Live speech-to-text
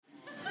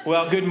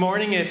Well, good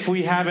morning. If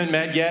we haven't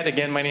met yet,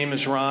 again, my name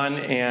is Ron,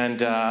 and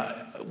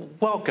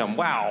welcome.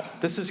 Wow,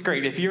 this is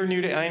great. If you're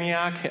new to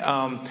Antioch,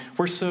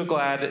 we're so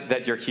glad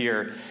that you're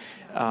here.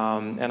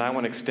 And I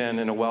want to extend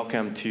a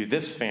welcome to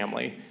this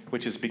family,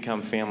 which has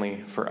become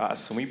family for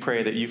us. And we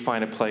pray that you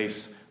find a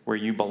place where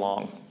you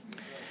belong.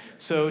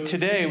 So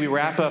today we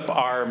wrap up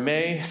our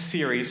May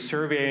series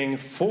surveying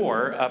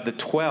 4 of the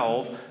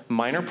 12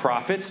 minor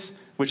prophets,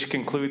 which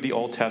conclude the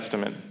Old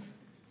Testament.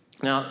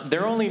 Now,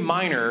 they're only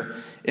minor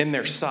in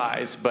their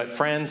size, but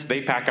friends,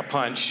 they pack a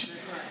punch.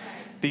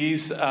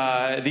 These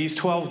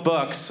 12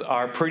 books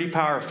are pretty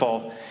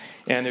powerful,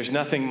 and there's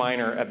nothing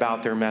minor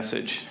about their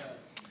message.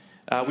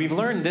 We've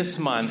learned this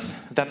month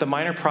that the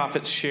minor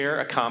prophets share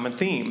a common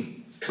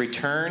theme: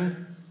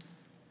 return,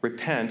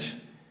 repent,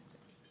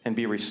 and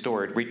be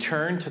restored.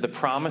 Return to the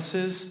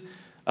promises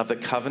of the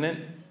covenant,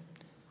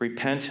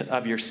 repent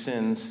of your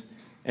sins,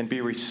 and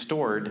be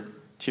restored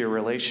to your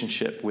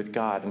relationship with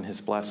God and his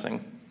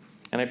blessing.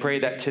 And I pray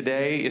that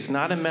today is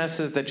not a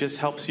message that just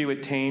helps you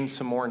attain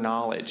some more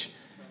knowledge,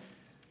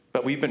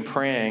 but we've been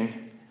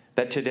praying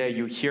that today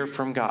you hear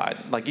from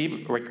God, like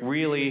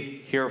really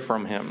hear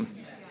from him,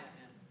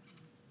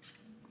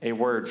 a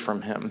word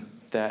from him,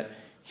 that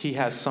he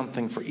has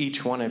something for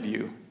each one of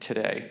you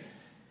today,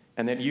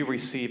 and that you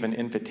receive an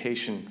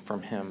invitation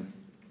from him,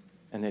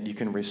 and that you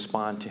can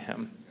respond to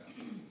him.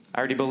 I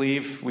already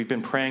believe we've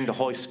been praying. The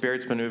Holy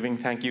Spirit's been moving.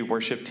 Thank you,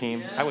 worship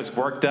team. I was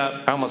worked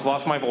up. I almost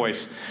lost my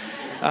voice.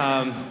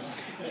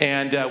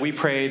 And we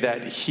pray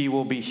that he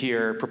will be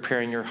here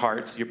preparing your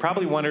hearts. You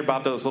probably wondered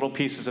about those little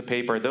pieces of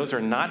paper. Those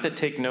are not to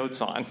take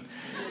notes on,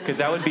 because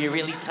that would be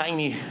really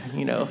tiny,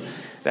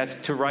 That's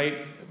to write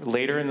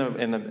later in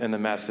the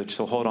message,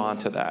 so hold on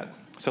to that.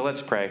 So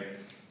let's pray.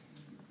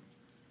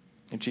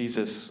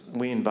 Jesus,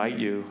 we invite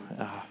you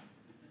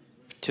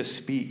to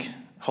speak.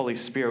 Holy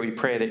Spirit, we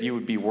pray that you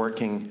would be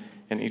working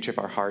in each of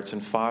our hearts.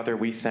 And Father,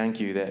 we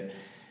thank you that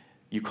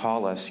you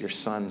call us your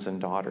sons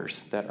and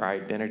daughters, that our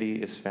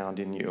identity is found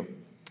in you.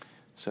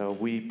 So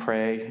we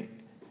pray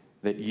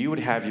that you would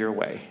have your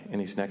way in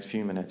these next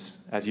few minutes,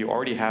 as you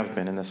already have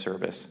been in the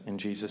service. In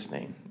Jesus'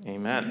 name,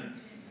 amen.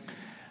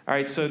 All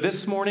right, so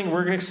this morning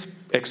we're going to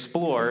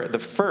explore the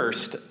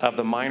first of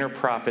the minor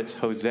prophets,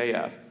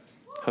 Hosea.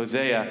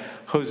 Hosea,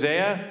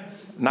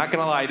 not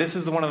going to lie, this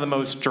is one of the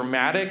most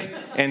dramatic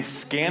and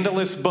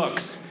scandalous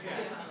books,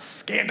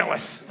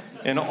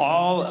 in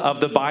all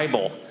of the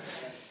Bible.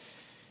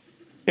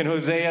 In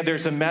Hosea,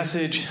 there's a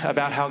message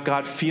about how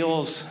God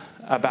feels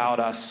about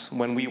us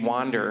when we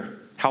wander,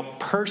 how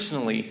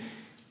personally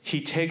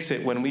he takes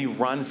it when we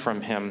run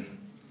from him,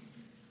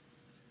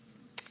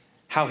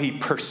 how he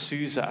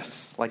pursues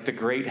us like the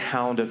great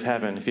hound of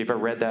heaven. If you've ever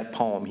read that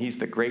poem, he's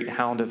the great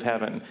hound of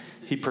heaven.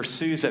 He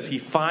pursues us, he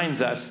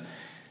finds us,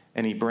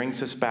 and he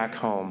brings us back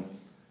home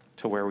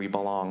to where we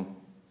belong.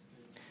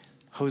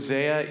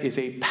 Hosea is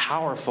a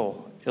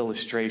powerful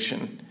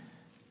illustration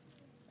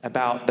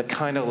about the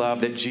kind of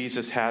love that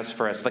Jesus has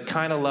for us, the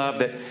kind of love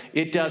that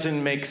it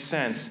doesn't make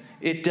sense,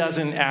 it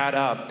doesn't add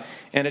up,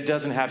 and it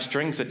doesn't have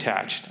strings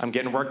attached. I'm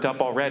getting worked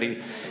up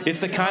already. It's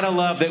the kind of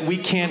love that we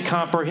can't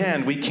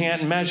comprehend, we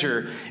can't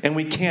measure, and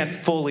we can't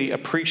fully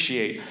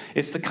appreciate.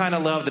 It's the kind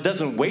of love that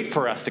doesn't wait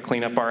for us to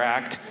clean up our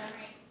act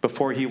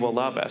before he will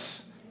love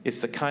us.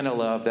 It's the kind of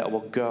love that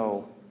will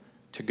go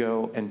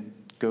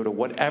to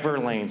whatever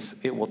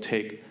lengths it will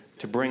take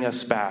to bring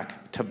us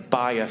back, to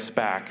buy us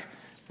back,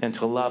 and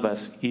to love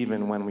us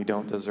even when we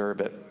don't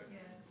deserve it.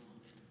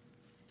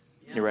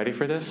 You ready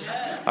for this?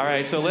 All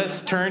right, so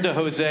let's turn to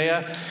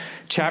Hosea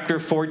chapter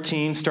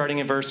 14, starting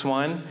in verse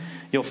 1.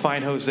 You'll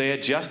find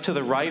Hosea just to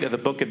the right of the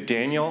book of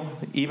Daniel,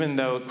 even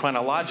though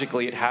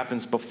chronologically it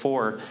happens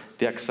before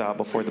the exile,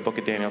 before the book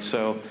of Daniel.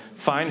 So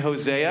find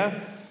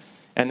Hosea,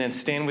 and then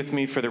stand with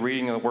me for the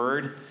reading of the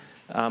word.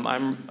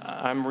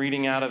 I'm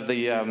reading out of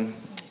the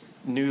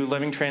New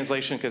Living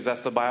Translation because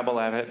that's the Bible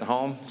I have at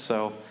home.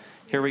 So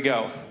here we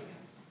go.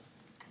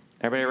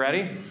 Everybody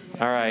ready?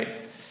 All right.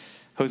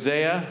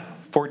 Hosea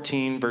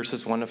 14,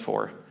 verses 1 to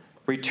 4.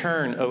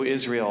 Return, O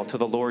Israel, to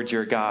the Lord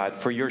your God,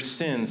 for your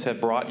sins have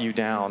brought you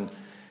down.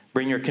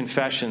 Bring your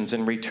confessions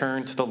and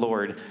return to the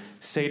Lord.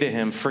 Say to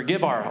him,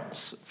 forgive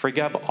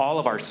all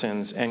of our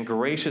sins and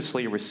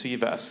graciously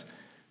receive us,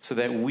 so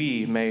that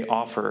we may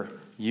offer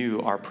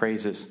you our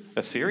praises.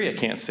 Assyria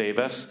can't save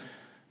us,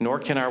 nor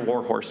can our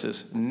war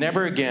horses.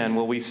 Never again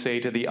will we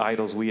say to the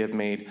idols we have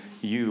made,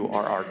 you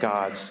are our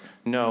gods.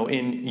 No,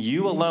 in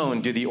you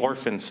alone do the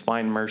orphans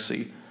find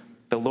mercy.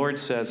 The Lord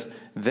says,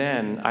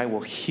 then I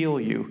will heal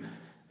you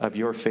of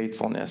your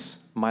faithfulness.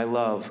 My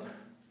love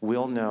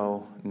will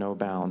know no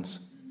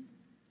bounds.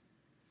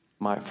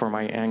 For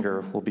my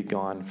anger will be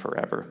gone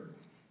forever.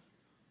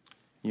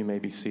 You may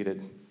be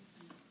seated.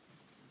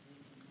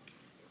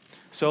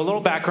 So a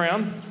little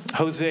background.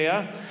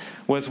 Hosea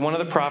was one of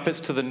the prophets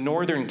to the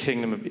northern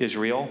kingdom of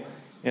Israel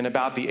in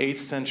about the 8th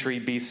century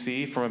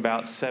BC. From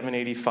about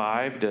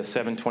 785 to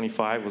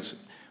 725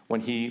 was when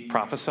he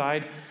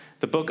prophesied.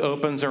 The book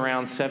opens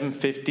around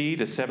 750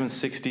 to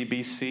 760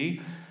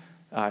 BC.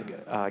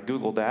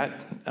 Googled that.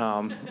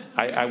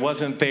 I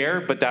wasn't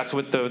there, but that's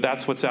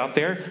what's out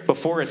there.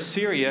 Before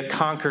Assyria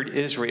conquered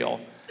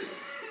Israel.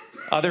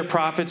 Other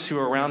prophets who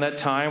were around that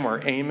time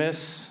were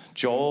Amos,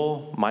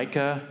 Joel,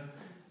 Micah,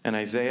 and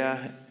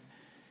Isaiah.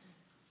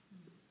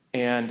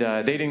 And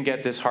they didn't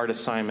get this hard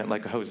assignment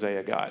like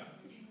Hosea got,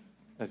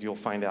 as you'll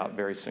find out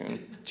very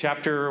soon.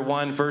 Chapter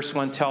 1, verse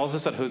 1 tells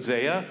us that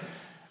Hosea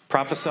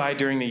prophesied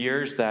during the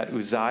years that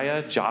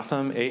Uzziah,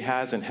 Jotham,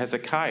 Ahaz, and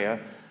Hezekiah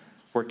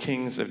were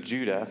kings of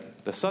Judah,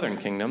 the southern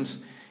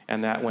kingdoms,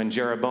 and that when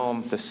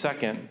Jeroboam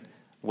II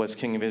was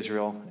king of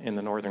Israel in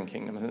the northern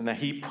kingdom, and that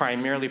he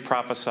primarily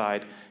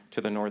prophesied to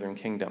the northern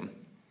kingdom.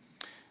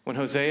 When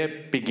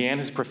Hosea began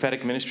his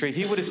prophetic ministry,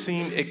 he would have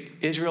seen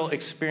Israel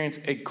experience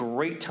a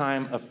great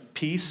time of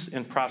peace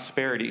and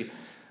prosperity.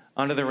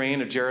 Under the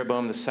reign of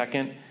Jeroboam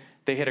II,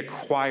 they had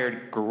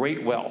acquired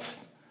great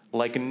wealth,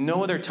 like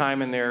no other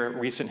time in their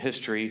recent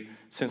history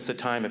since the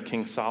time of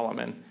King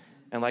Solomon.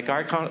 And like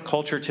our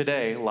culture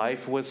today,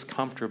 life was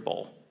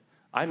comfortable.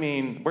 I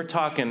mean, we're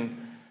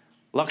talking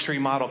luxury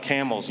model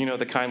camels, you know,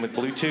 the kind with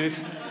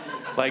Bluetooth,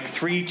 like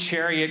 3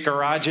 chariot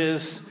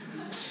garages,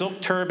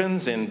 silk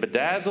turbans, and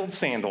bedazzled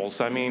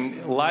sandals. I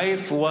mean,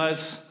 life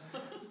was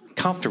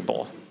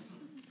comfortable.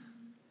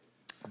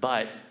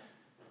 But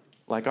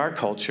like our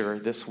culture,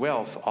 this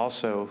wealth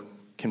also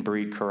can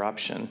breed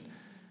corruption.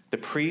 The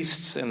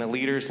priests and the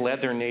leaders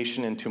led their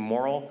nation into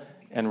moral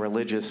and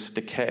religious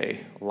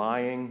decay.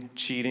 Lying,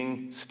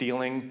 cheating,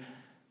 stealing,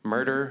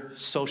 murder,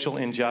 social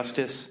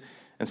injustice,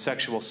 and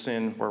sexual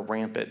sin were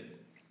rampant.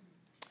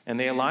 And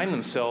they aligned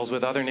themselves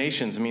with other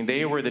nations. I mean,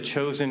 they were the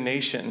chosen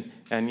nation,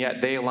 and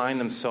yet they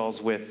aligned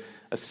themselves with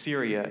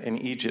Assyria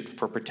and Egypt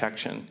for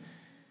protection.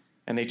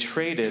 And they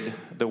traded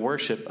the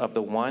worship of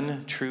the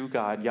one true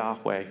God,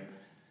 Yahweh,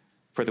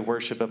 for the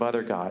worship of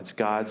other gods,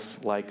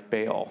 gods like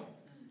Baal,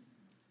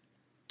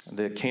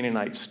 the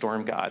Canaanite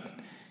storm god,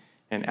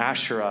 and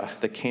Asherah,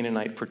 the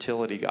Canaanite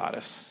fertility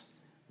goddess.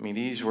 I mean,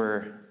 these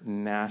were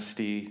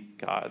nasty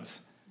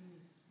gods.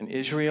 And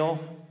Israel,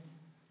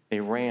 they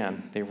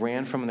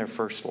ran from their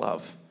first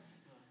love.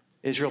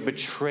 Israel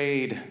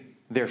betrayed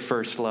their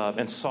first love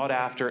and sought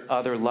after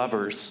other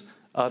lovers,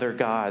 other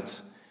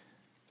gods,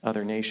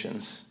 other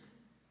nations.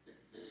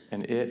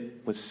 And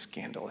it was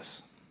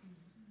scandalous.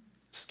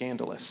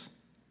 Scandalous.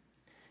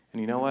 And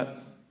you know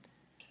what?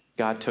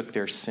 God took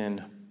their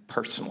sin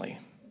personally.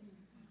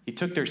 He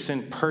took their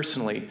sin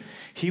personally.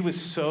 He was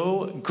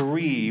so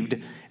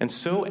grieved and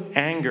so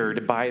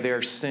angered by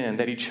their sin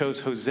that he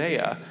chose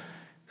Hosea,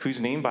 whose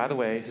name, by the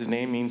way, his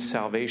name means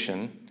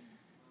salvation.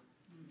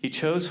 He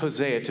chose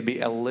Hosea to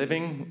be a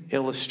living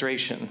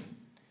illustration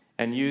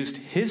and used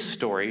his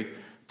story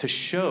to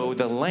show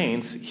the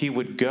lengths he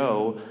would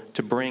go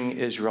to bring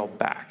Israel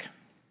back.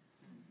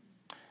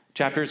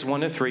 Chapters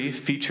 1 to 3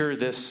 feature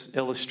this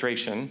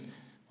illustration,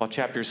 while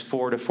chapters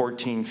 4 to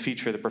 14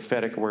 feature the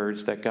prophetic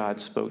words that God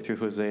spoke through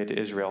Hosea to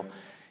Israel.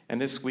 And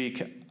this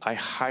week, I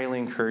highly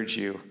encourage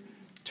you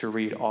to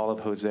read all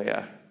of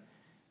Hosea.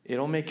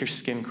 It'll make your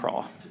skin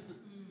crawl.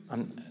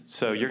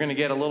 So you're going to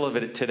get a little of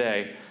it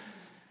today.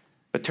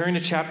 But turn to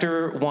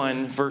chapter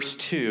 1, verse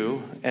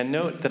 2, and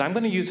note that I'm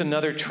going to use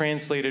another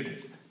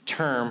translated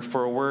term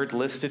for a word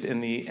listed in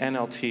the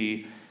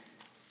NLT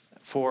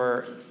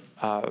for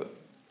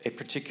a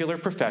particular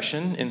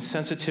profession, in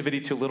sensitivity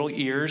to little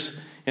ears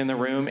in the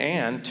room,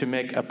 and to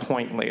make a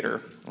point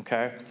later,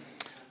 okay?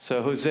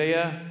 So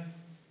Hosea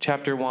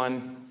chapter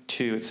 1,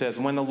 2, it says,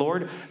 when the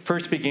Lord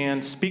first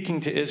began speaking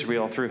to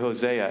Israel through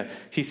Hosea,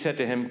 he said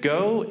to him,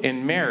 go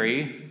and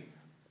marry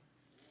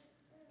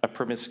a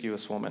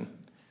promiscuous woman,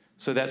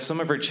 so that some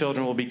of her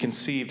children will be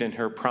conceived in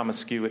her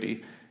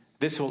promiscuity.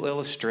 This will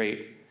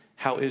illustrate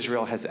how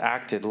Israel has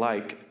acted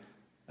like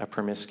a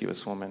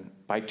promiscuous woman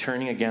by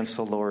turning against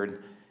the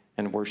Lord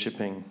and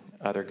worshiping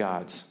other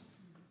gods.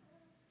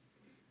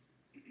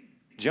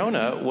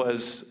 Jonah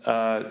was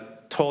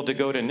told to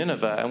go to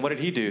Nineveh, and what did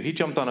he do? He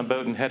jumped on a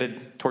boat and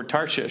headed toward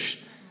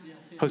Tarshish.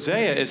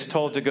 Hosea is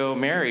told to go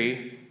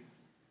marry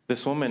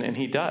this woman, and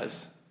he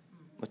does.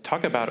 Let's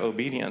talk about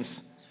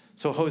obedience.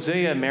 So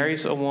Hosea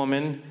marries a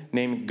woman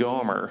named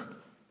Gomer.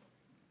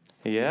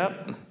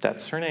 Yep,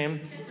 that's her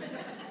name.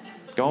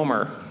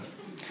 Gomer.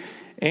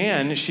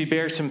 And she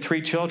bears him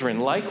 3 children,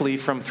 likely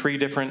from 3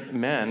 different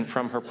men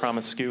from her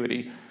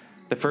promiscuity.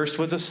 The first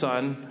was a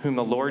son whom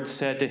the Lord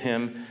said to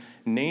him,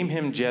 name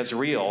him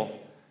Jezreel,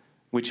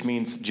 which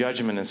means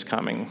judgment is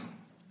coming.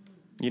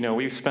 You know,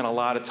 we've spent a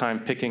lot of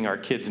time picking our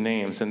kids'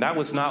 names, and that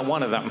was not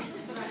one of them.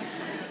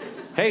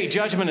 Hey,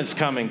 judgment is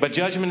coming, but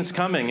judgment is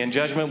coming, and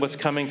judgment was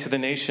coming to the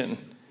nation.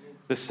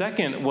 The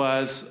second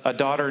was a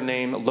daughter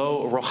named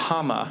Lo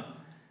Ruhamah,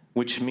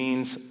 which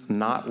means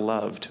not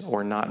loved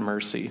or not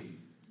mercy.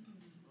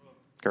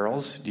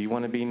 Girls, do you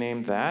want to be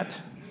named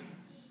that?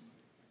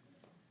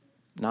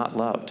 Not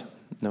loved,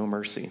 no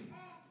mercy.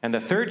 And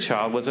the third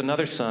child was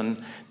another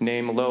son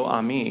named Lo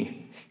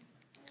Ami,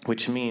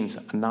 which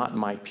means not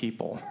my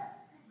people,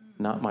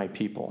 not my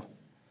people.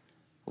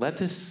 Let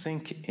this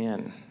sink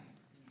in.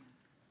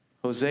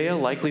 Hosea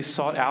likely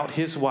sought out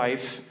his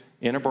wife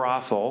in a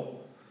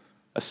brothel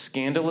a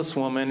scandalous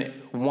woman,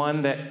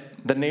 one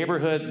that the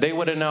neighborhood, they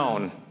would have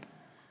known.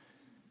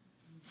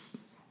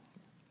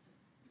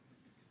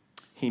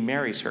 He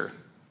marries her,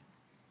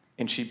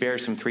 and she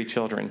bears him 3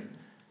 children.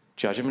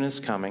 Judgment is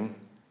coming,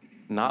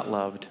 not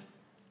loved,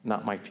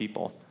 not my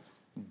people.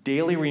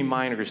 Daily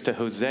reminders to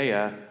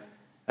Hosea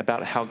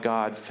about how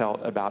God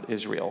felt about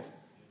Israel.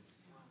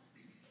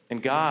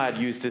 And God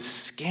used this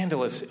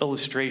scandalous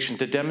illustration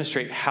to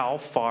demonstrate how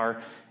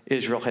far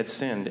Israel had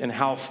sinned and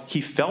how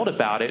he felt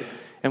about it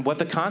and what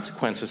the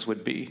consequences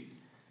would be.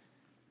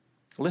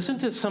 Listen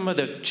to some of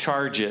the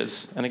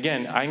charges. And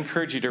again, I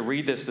encourage you to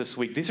read this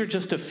week. These are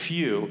just a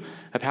few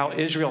of how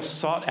Israel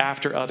sought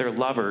after other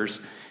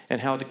lovers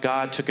and how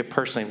God took it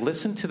personally.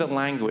 Listen to the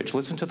language.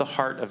 Listen to the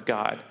heart of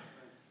God.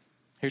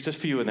 Here's a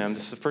few of them.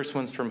 This is the first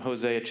one's from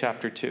Hosea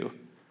chapter 2.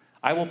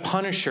 I will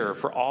punish her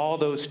for all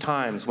those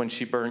times when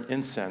she burned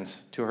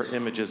incense to her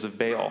images of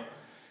Baal,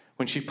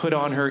 when she put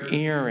on her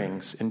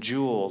earrings and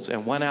jewels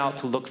and went out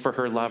to look for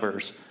her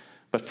lovers,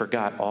 but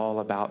forgot all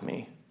about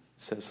me,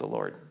 says the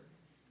Lord.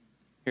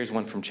 Here's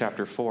one from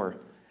chapter 4.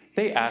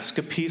 They ask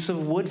a piece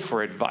of wood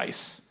for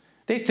advice.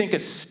 They think a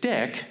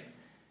stick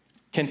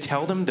can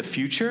tell them the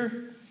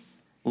future.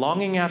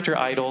 Longing after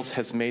idols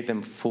has made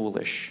them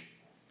foolish.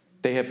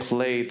 They have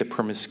played the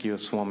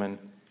promiscuous woman,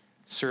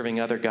 serving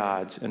other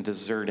gods and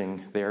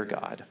deserting their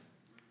God.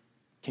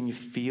 Can you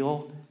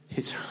feel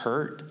his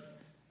hurt?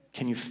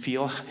 Can you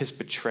feel his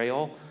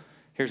betrayal?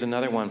 Here's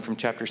another one from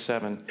chapter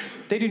 7.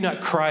 They do not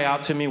cry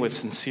out to me with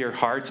sincere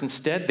hearts.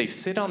 Instead, they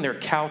sit on their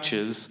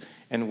couches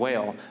and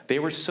wail. They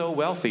were so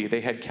wealthy,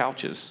 they had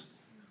couches.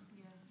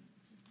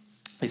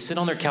 They sit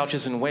on their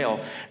couches and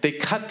wail. They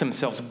cut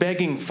themselves,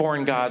 begging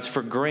foreign gods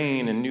for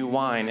grain and new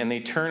wine, and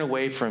they turn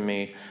away from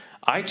me.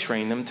 I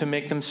train them to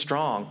make them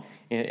strong.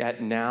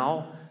 Yet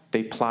now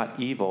they plot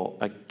evil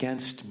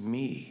against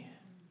me.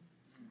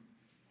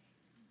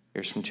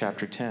 Here's from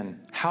chapter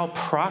 10. How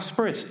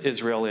prosperous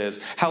Israel is.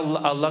 How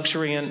a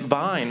luxuriant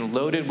vine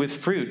loaded with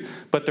fruit.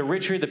 But the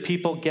richer the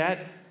people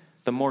get,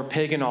 the more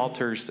pagan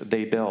altars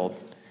they build.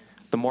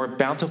 The more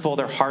bountiful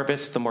their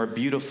harvest, the more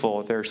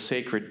beautiful their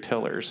sacred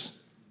pillars.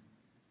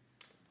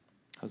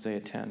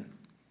 Hosea 10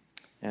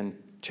 and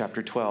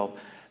chapter 12.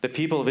 The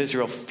people of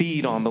Israel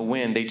feed on the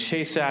wind. They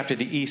chase after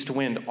the east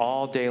wind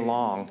all day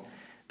long.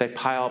 They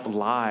pile up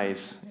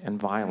lies and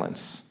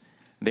violence.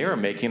 They are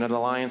making an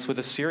alliance with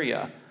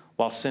Assyria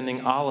while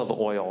sending olive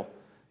oil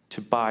to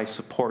buy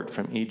support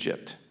from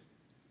Egypt.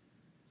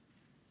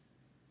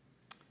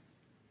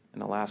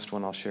 And the last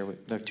one I'll share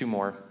with, there are 2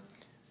 more.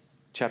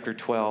 Chapter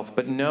 12.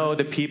 But no,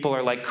 the people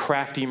are like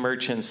crafty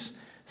merchants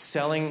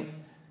selling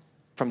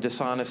from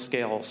dishonest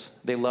scales.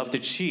 They love to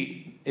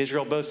cheat.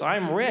 Israel boasts,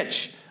 I'm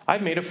rich.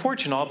 I've made a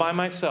fortune all by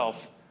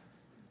myself.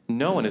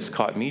 No one has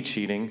caught me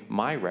cheating.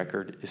 My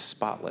record is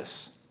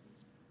spotless.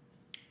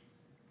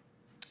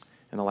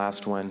 And the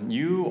last one,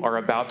 you are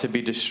about to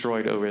be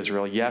destroyed, O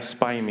Israel. Yes,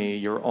 by me,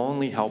 your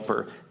only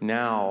helper.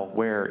 Now,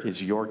 where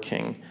is your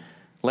king?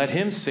 Let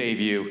him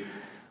save you.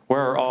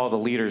 Where are all the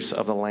leaders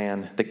of the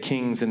land, the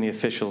kings and the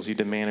officials you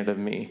demanded of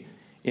me?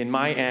 In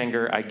my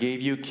anger, I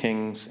gave you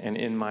kings, and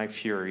in my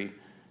fury,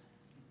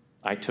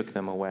 I took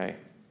them away.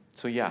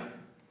 So yeah,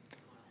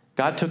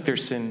 God took their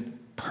sin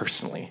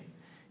personally.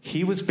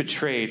 He was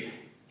betrayed.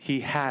 He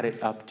had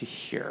it up to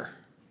here.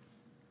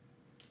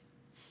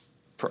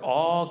 For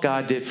all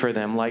God did for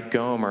them, like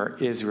Gomer,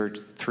 Israel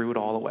threw it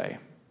all away.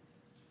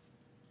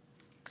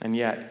 And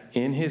yet,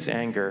 in his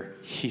anger,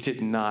 he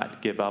did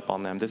not give up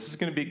on them. This is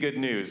going to be good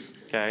news,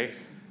 okay?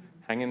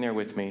 Hang in there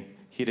with me.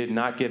 He did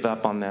not give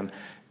up on them.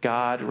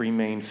 God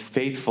remained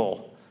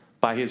faithful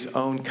by his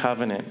own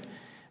covenant,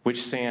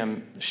 which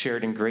Sam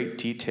shared in great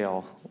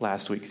detail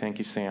last week. Thank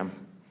you, Sam.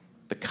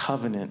 The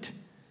covenant.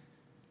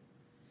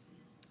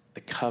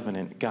 The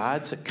covenant.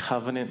 God's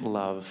covenant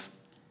love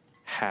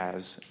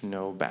has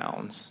no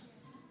bounds.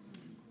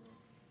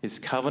 His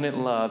covenant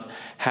love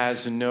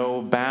has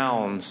no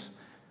bounds.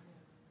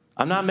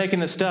 I'm not making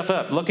this stuff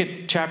up. Look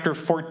at chapter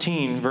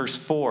 14, verse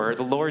 4.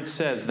 The Lord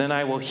says, then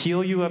I will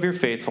heal you of your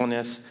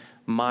faithfulness.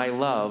 My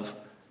love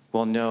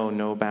will know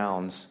no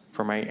bounds,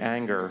 for my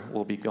anger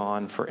will be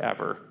gone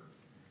forever.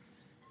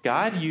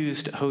 God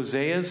used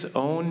Hosea's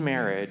own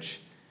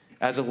marriage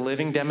as a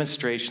living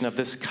demonstration of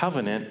this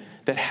covenant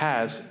that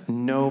has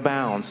no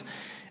bounds.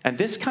 And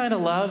this kind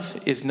of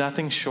love is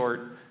nothing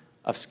short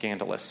of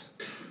scandalous.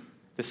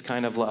 This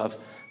kind of love.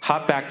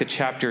 Hop back to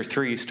chapter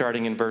 3,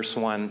 starting in verse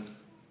 1.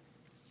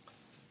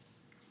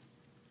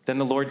 Then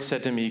the Lord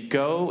said to me,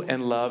 go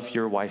and love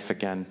your wife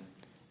again,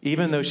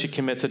 even though she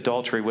commits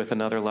adultery with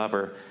another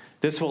lover.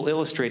 This will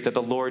illustrate that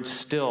the Lord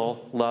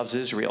still loves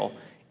Israel,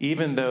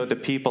 even though the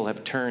people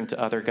have turned to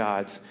other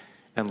gods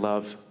and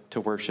love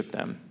to worship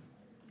them.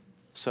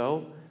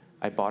 So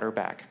I bought her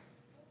back.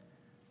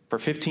 For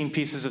 15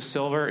 pieces of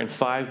silver and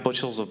 5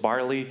 bushels of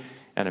barley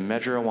and a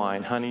measure of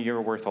wine. Honey, you're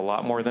worth a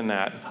lot more than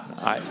that.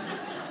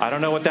 I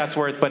don't know what that's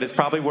worth, but it's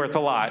probably worth a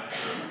lot.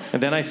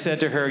 And then I said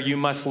to her, you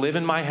must live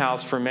in my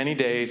house for many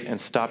days and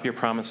stop your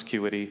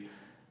promiscuity.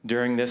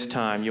 During this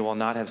time, you will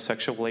not have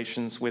sexual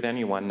relations with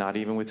anyone, not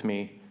even with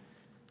me.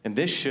 And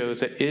this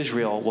shows that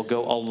Israel will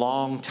go a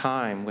long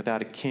time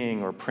without a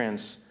king or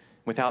prince,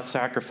 without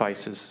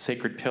sacrifices,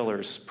 sacred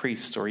pillars,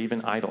 priests, or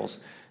even idols.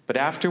 But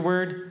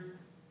afterward,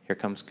 here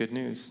comes good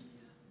news.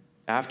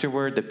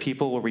 Afterward, the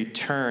people will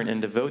return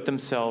and devote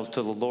themselves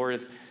to the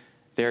Lord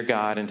their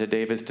God and to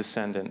David's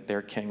descendant,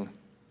 their king. In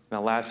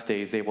the last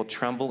days, they will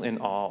tremble in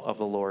awe of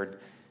the Lord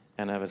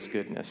and of his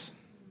goodness.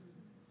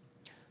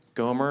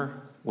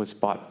 Gomer was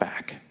bought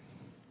back.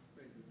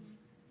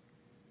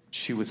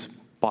 She was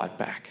bought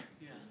back.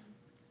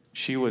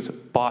 She was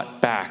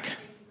bought back.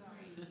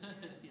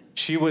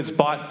 She was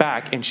bought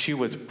back, and she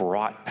was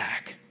brought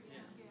back.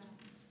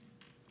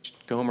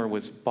 Gomer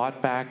was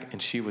bought back,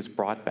 and she was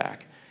brought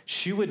back.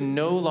 She would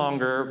no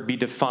longer be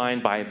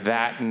defined by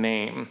that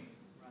name,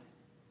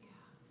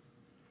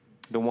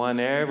 the one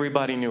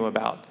everybody knew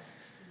about,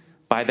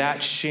 by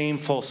that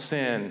shameful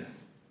sin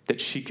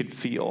that she could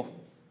feel.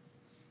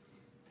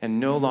 And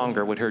no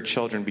longer would her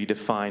children be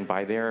defined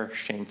by their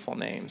shameful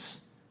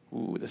names.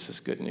 Ooh, this is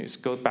good news.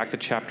 Go back to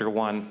chapter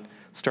 1,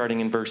 starting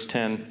in verse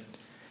 10.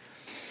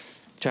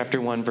 Chapter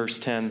 1, verse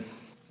 10.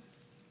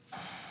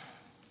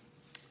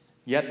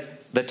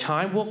 Yet the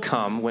time will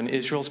come when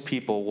Israel's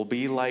people will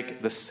be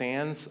like the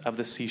sands of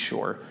the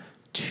seashore,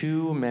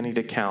 too many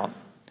to count.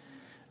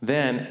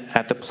 Then,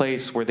 at the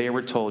place where they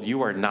were told,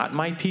 "You are not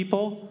my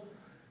people,"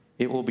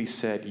 it will be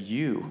said,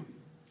 "You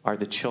are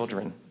the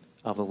children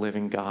of the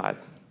living God."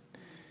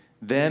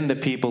 Then the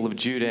people of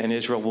Judah and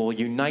Israel will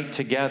unite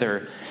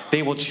together.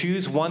 They will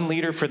choose one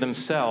leader for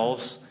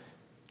themselves.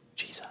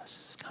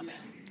 Jesus is coming.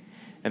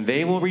 And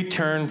they will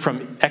return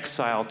from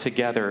exile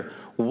together.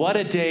 What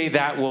a day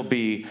that will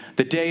be.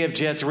 The day of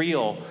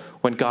Jezreel,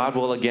 when God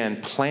will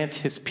again plant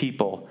his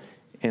people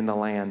in the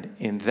land.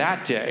 In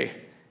that day,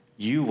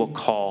 you will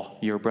call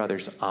your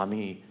brothers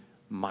Ami,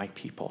 my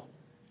people.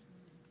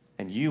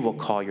 And you will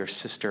call your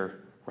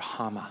sister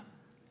Rahama,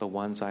 the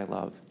ones I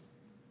love.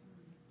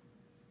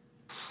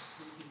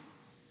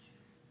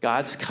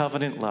 God's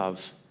covenant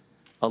love,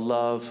 a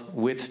love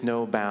with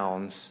no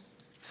bounds,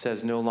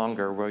 says no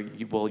longer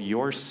will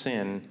your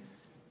sin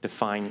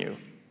define you.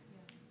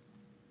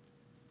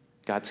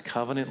 God's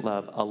covenant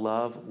love, a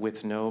love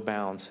with no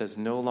bounds, says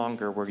no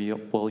longer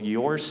will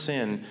your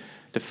sin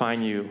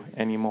define you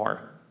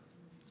anymore.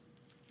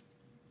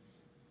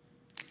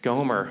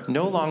 Gomer,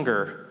 no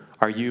longer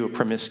are you a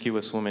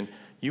promiscuous woman.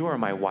 You are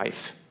my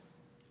wife.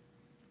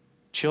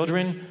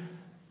 Children,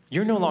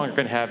 you're no longer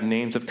going to have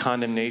names of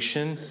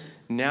condemnation.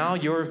 Now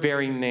your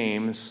very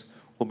names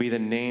will be the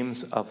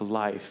names of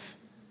life.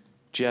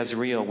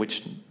 Jezreel,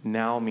 which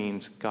now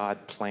means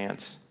God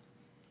plants.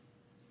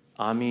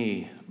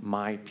 Ami,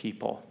 my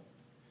people.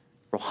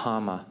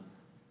 Rohama,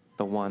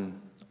 the one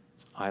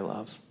I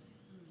love.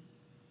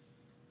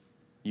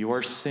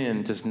 Your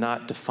sin does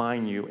not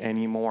define you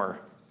anymore.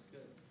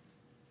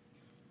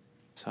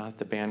 So I'll have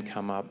the band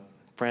come up.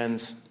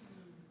 Friends,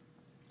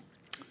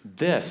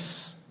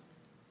 this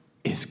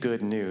is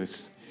good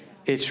news.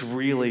 It's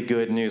really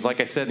good news.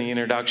 Like I said in the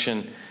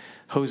introduction,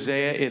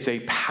 Hosea is a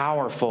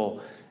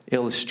powerful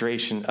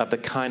illustration of the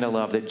kind of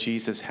love that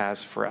Jesus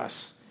has for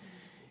us.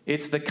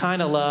 It's the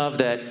kind of love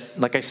that,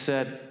 like I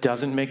said,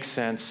 doesn't make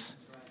sense.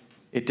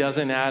 It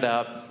doesn't add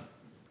up.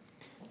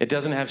 It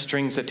doesn't have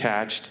strings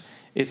attached.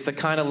 It's the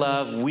kind of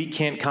love we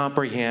can't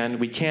comprehend,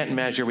 we can't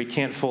measure, we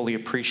can't fully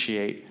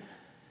appreciate.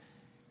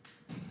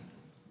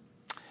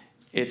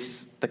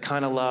 It's the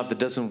kind of love that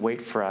doesn't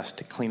wait for us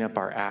to clean up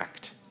our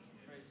act.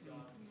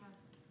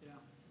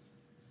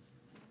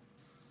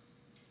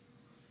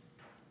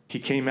 He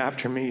came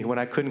after me when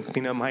I couldn't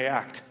clean up my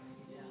act.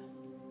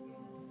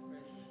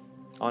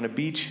 On a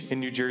beach in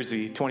New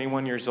Jersey,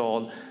 21 years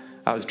old,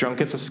 I was drunk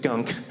as a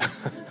skunk.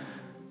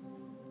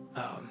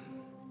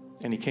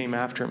 And he came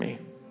after me.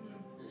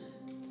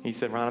 He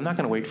said, "Ron, I'm not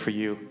going to wait for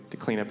you to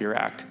clean up your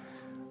act.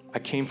 I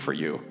came for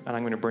you, and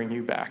I'm going to bring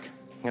you back.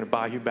 I'm going to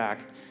buy you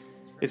back."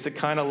 It's the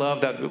kind of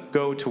love that will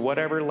go to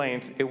whatever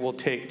length it will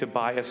take to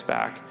buy us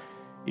back,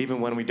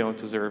 even when we don't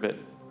deserve it.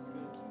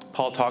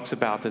 Paul talks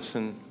about this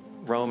in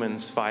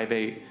Romans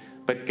 5:8.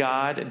 But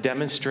God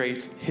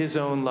demonstrates his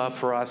own love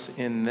for us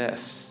in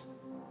this.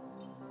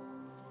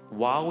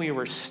 While we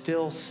were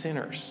still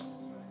sinners,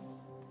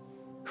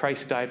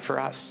 Christ died for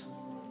us.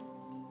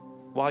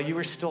 While you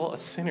were still a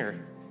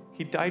sinner,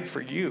 he died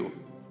for you.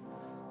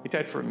 He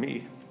died for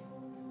me.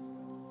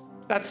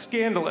 That's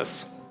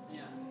scandalous.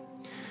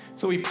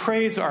 So we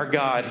praise our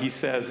God, he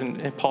says,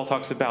 and Paul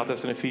talks about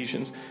this in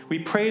Ephesians. We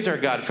praise our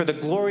God for the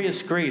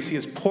glorious grace he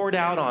has poured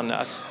out on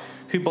us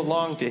who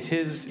belong to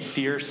his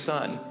dear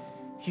Son.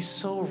 He's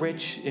so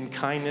rich in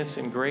kindness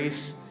and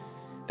grace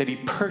that he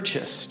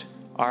purchased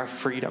our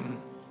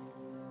freedom.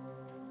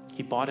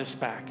 He bought us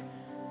back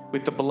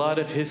with the blood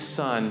of his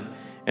Son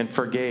and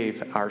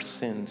forgave our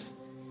sins.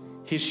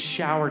 He's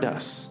showered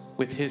us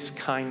with his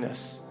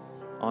kindness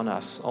on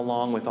us,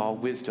 along with all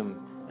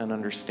wisdom and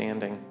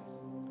understanding.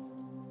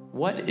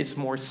 What is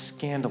more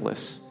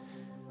scandalous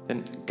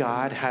than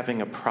God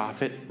having a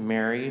prophet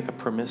marry a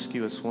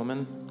promiscuous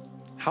woman?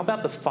 How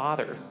about the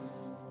Father?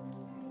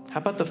 How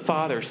about the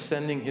Father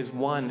sending his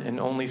one and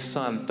only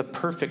Son, the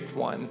perfect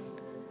one,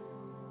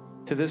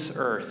 to this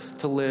earth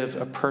to live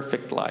a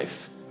perfect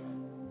life,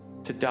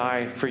 to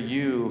die for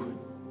you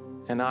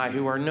and I,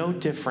 who are no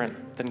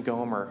different than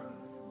Gomer.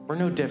 We're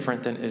no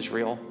different than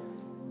Israel.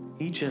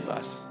 Each of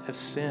us has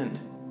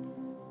sinned.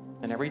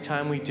 And every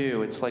time we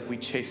do, it's like we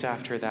chase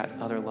after that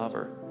other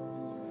lover.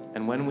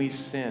 And when we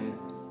sin,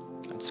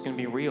 I'm just going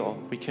to be real,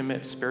 we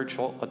commit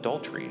spiritual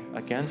adultery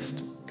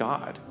against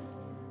God.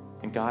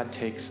 And God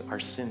takes our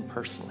sin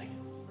personally.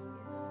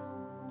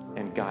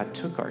 And God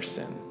took our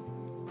sin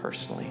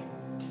personally.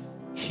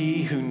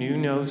 He who knew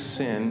no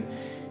sin,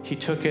 he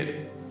took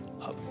it,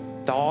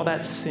 all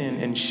that sin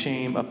and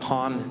shame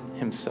upon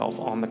himself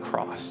on the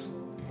cross.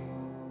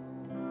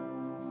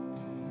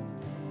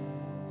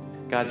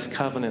 God's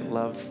covenant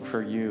love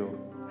for you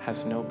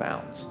has no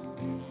bounds.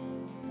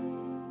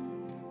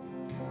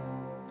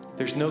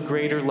 There's no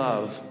greater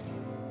love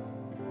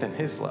than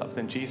his love,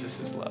 than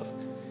Jesus' love.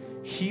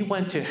 He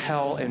went to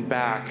hell and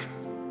back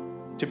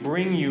to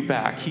bring you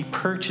back. He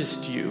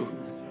purchased you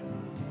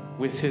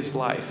with his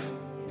life.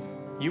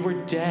 You were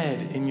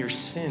dead in your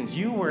sins.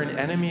 You were an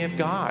enemy of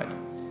God.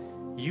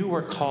 You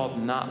were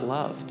called not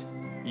loved.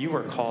 You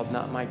were called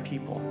not my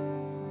people.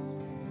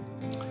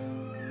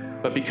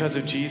 But because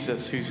of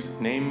Jesus, whose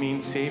name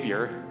means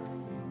Savior,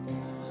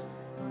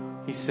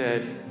 he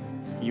said,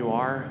 you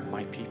are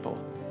my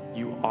people.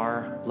 You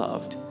are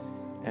loved.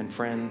 And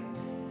friend,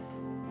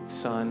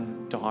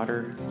 son,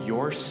 daughter,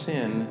 your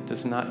sin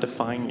does not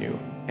define you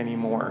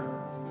anymore.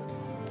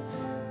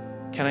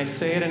 Can I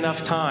say it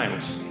enough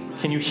times?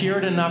 Can you hear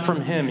it enough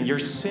from him? Your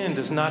sin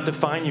does not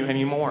define you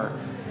anymore.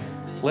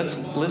 Let's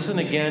listen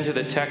again to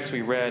the text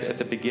we read at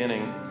the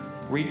beginning.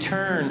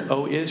 Return,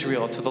 O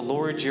Israel, to the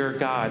Lord your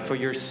God, for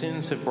your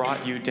sins have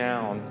brought you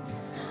down.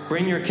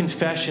 Bring your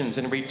confessions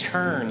and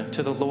return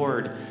to the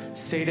Lord.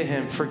 Say to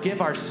him,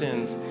 forgive our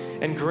sins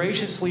and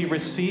graciously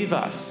receive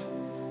us,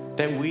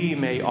 that we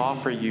may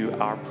offer you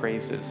our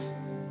praises.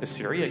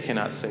 Assyria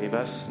cannot save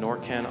us, nor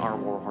can our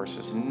war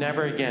horses.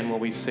 Never again will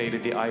we say to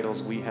the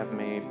idols we have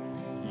made,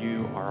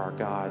 you are our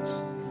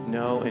gods.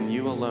 No, and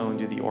you alone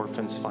do the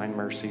orphans find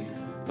mercy.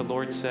 The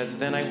Lord says,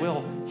 then I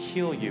will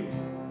heal you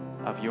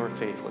of your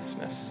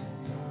faithlessness.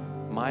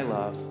 My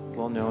love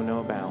will know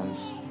no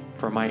bounds,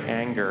 for my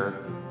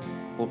anger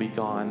will be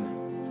gone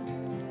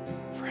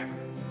forever.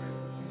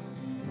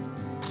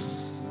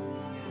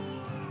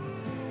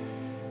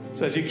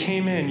 So as you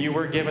came in, you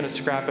were given a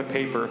scrap of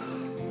paper.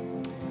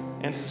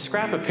 And it's a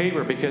scrap of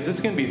paper because it's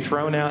going to be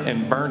thrown out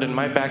and burned in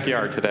my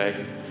backyard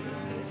today.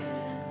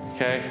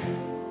 Okay?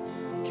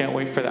 Can't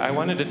wait for that. I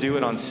wanted to do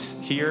it on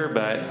here,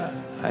 but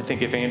I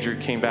think if Andrew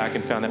came back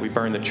and found that we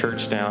burned the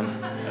church down,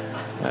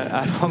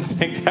 I don't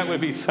think that would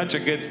be such a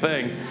good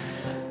thing.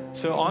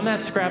 So on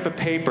that scrap of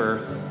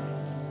paper,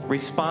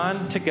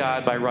 respond to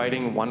God by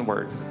writing one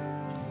word.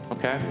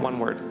 Okay? One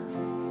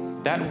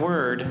word. That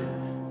word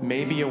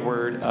may be a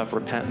word of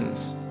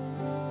repentance.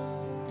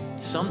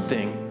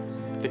 Something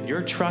that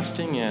you're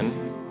trusting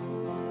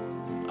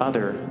in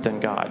other than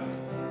God.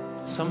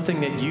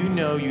 Something that you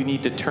know you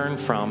need to turn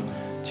from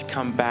to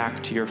come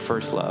back to your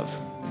first love.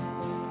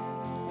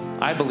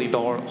 I believe the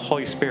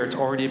Holy Spirit's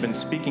already been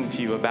speaking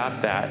to you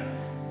about that.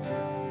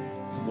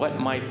 What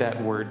might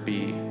that word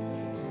be?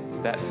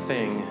 That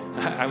thing.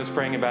 I was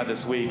praying about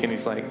this week, and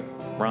he's like,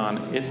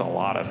 Ron, it's a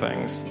lot of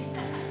things.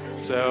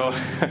 So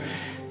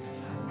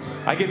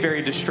I get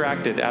very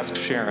distracted, ask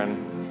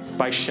Sharon,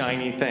 by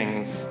shiny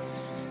things.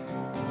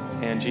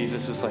 And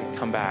Jesus was like,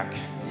 come back,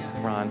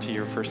 Ron, to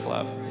your first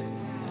love.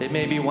 It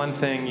may be one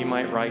thing, you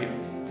might write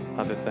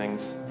other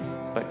things,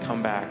 but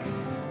come back.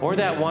 Or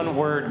that one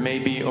word may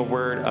be a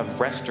word of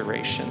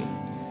restoration,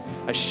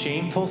 a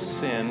shameful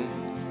sin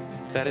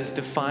that has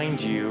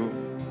defined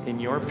you in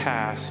your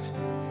past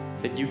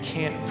that you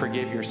can't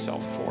forgive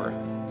yourself for.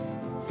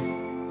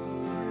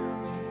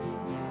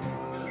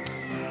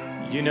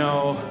 You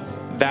know,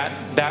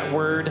 that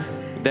word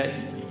that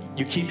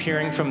you keep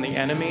hearing from the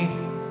enemy,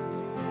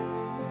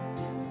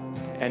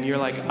 and you're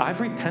like,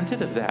 I've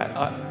repented of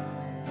that.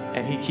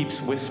 And he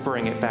keeps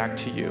whispering it back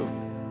to you.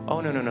 Oh,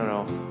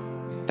 no.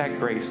 That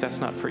grace, that's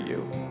not for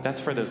you.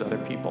 That's for those other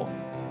people.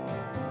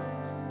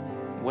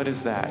 What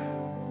is that?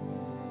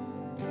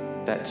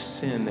 That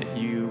sin that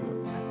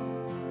you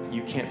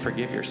can't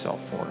forgive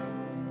yourself for.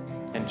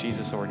 And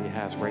Jesus already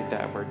has. Write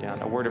that word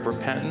down. A word of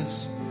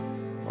repentance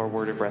or a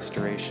word of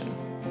restoration.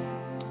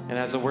 And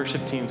as the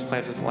worship team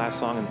plays the last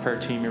song, and prayer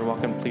team, you're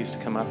welcome, please, to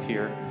come up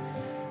here.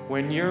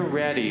 When you're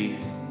ready,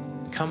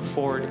 come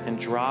forward and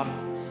drop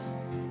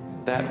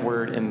that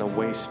word in the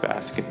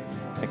wastebasket.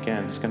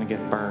 Again, it's going to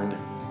get burned.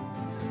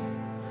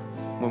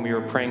 When we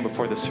were praying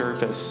before the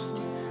service,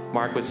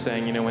 Mark was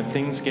saying, you know, when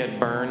things get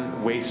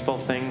burned, wasteful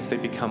things, they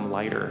become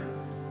lighter.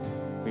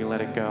 We let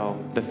it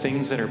go. The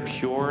things that are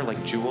pure,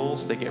 like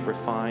jewels, they get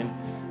refined.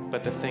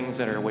 But the things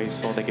that are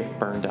wasteful, they get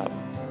burned up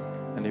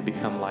and they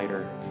become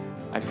lighter.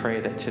 I pray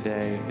that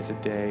today is a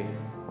day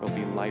where it'll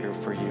be lighter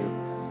for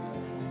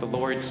you. The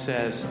Lord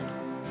says,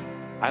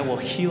 I will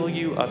heal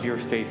you of your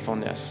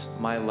faithfulness.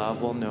 My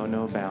love will know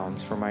no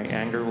bounds, for my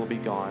anger will be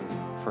gone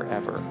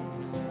forever.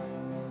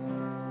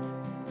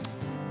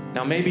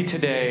 Now, maybe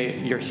today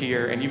you're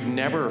here and you've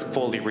never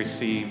fully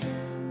received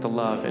the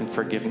love and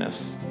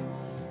forgiveness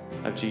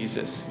of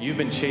Jesus. You've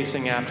been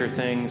chasing after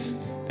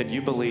things that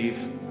you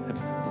believe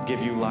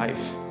give you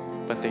life,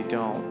 but they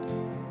don't.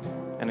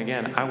 And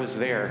again, I was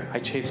there. I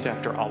chased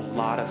after a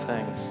lot of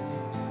things.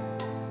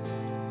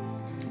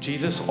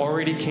 Jesus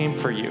already came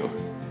for you.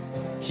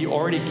 He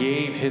already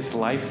gave his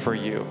life for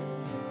you,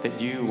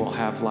 that you will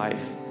have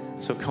life.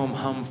 So come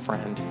home,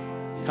 friend.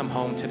 Come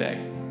home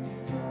today.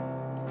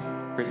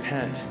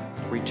 Repent,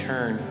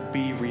 return,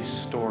 be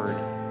restored.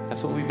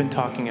 That's what we've been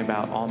talking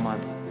about all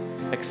month.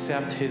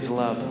 Accept his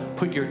love.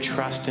 Put your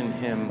trust in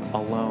him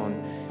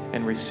alone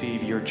and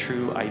receive your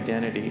true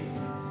identity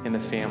in the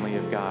family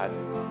of God.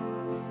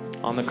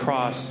 On the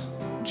cross,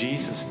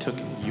 Jesus took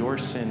your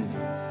sin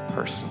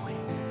personally.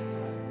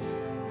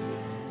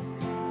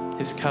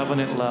 His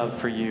covenant love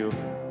for you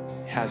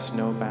has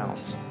no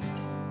bounds.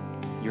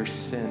 Your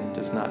sin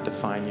does not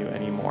define you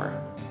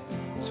anymore.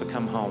 So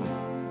come home.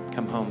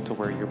 Come home to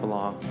where you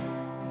belong.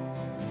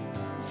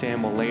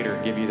 Sam will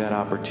later give you that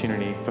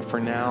opportunity. But for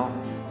now,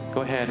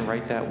 go ahead and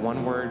write that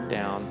one word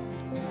down,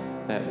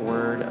 that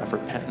word of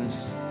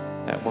repentance,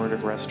 that word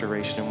of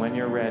restoration. And when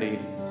you're ready,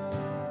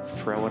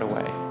 throw it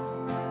away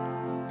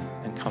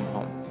and come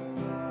home.